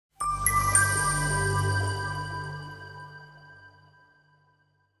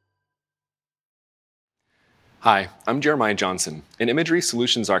Hi, I'm Jeremiah Johnson, an imagery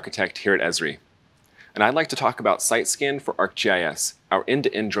solutions architect here at Esri, and I'd like to talk about SiteScan for ArcGIS, our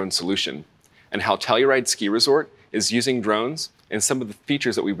end-to-end drone solution, and how Telluride Ski Resort is using drones and some of the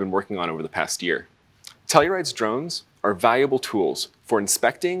features that we've been working on over the past year. Telluride's drones are valuable tools for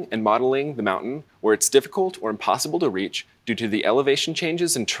inspecting and modeling the mountain where it's difficult or impossible to reach due to the elevation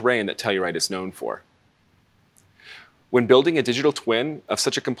changes and terrain that Telluride is known for. When building a digital twin of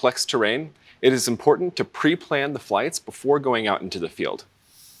such a complex terrain, it is important to pre-plan the flights before going out into the field.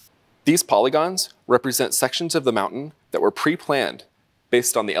 These polygons represent sections of the mountain that were pre-planned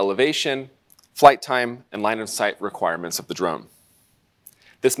based on the elevation, flight time, and line of sight requirements of the drone.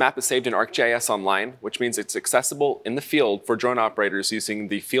 This map is saved in ArcGIS Online, which means it's accessible in the field for drone operators using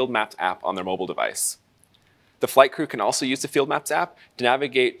the Field Maps app on their mobile device. The flight crew can also use the Field Maps app to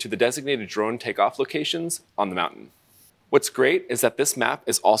navigate to the designated drone takeoff locations on the mountain. What's great is that this map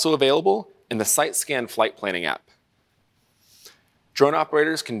is also available in the SiteScan flight planning app. Drone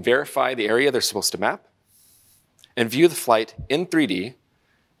operators can verify the area they're supposed to map and view the flight in 3D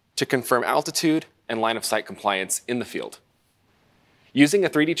to confirm altitude and line of sight compliance in the field. Using a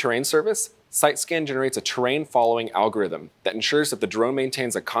 3D terrain service, SiteScan generates a terrain following algorithm that ensures that the drone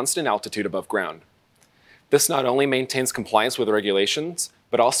maintains a constant altitude above ground. This not only maintains compliance with the regulations,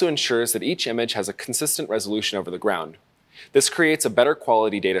 but also ensures that each image has a consistent resolution over the ground. This creates a better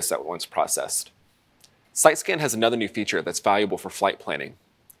quality data set once processed. SiteScan has another new feature that's valuable for flight planning: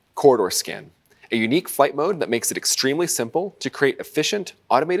 Corridor Scan, a unique flight mode that makes it extremely simple to create efficient,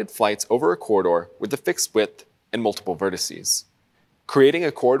 automated flights over a corridor with a fixed width and multiple vertices. Creating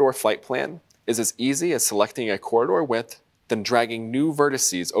a corridor flight plan is as easy as selecting a corridor width, then dragging new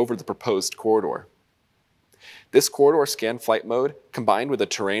vertices over the proposed corridor. This Corridor Scan flight mode, combined with a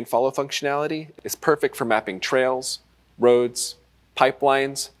terrain follow functionality, is perfect for mapping trails, roads,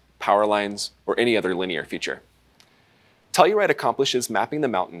 pipelines, power lines, or any other linear feature. Telluride accomplishes mapping the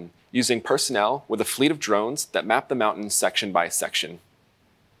mountain using personnel with a fleet of drones that map the mountain section by section.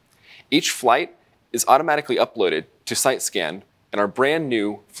 Each flight is automatically uploaded to SiteScan and our brand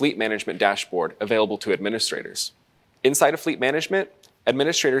new fleet management dashboard available to administrators. Inside of fleet management,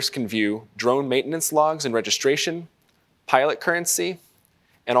 administrators can view drone maintenance logs and registration, pilot currency,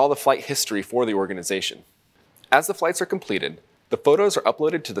 and all the flight history for the organization. As the flights are completed, the photos are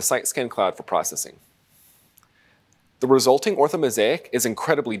uploaded to the SiteScan cloud for processing. The resulting orthomosaic is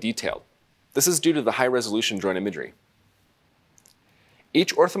incredibly detailed. This is due to the high-resolution drone imagery.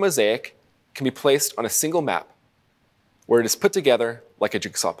 Each orthomosaic can be placed on a single map, where it is put together like a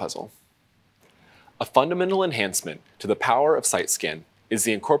jigsaw puzzle. A fundamental enhancement to the power of SiteScan is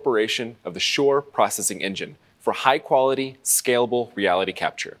the incorporation of the Shore processing engine for high-quality, scalable reality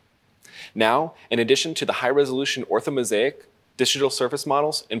capture. Now, in addition to the high-resolution orthomosaic digital surface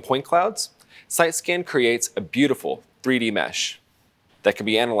models and point clouds, SiteScan creates a beautiful 3D mesh that can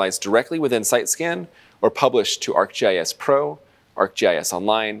be analyzed directly within SiteScan or published to ArcGIS Pro, ArcGIS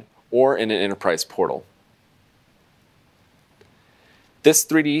Online, or in an enterprise portal. This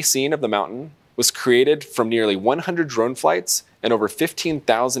 3D scene of the mountain was created from nearly 100 drone flights and over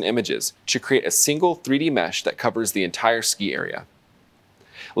 15,000 images to create a single 3D mesh that covers the entire ski area.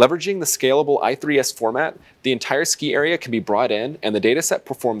 Leveraging the scalable i3s format, the entire ski area can be brought in and the dataset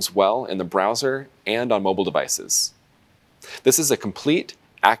performs well in the browser and on mobile devices. This is a complete,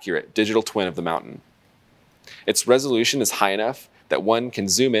 accurate digital twin of the mountain. Its resolution is high enough that one can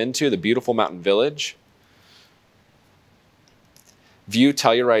zoom into the beautiful mountain village, view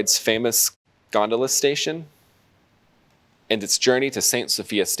Telluride's famous gondola station, and its journey to St.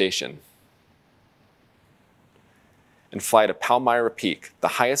 Sophia Station, and fly to Palmyra Peak, the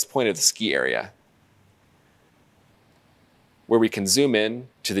highest point of the ski area, where we can zoom in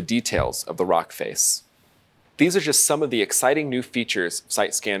to the details of the rock face. These are just some of the exciting new features of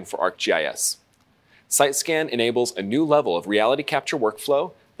SiteScan for ArcGIS. SiteScan enables a new level of reality capture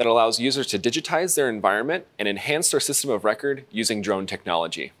workflow that allows users to digitize their environment and enhance their system of record using drone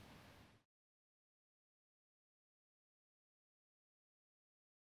technology.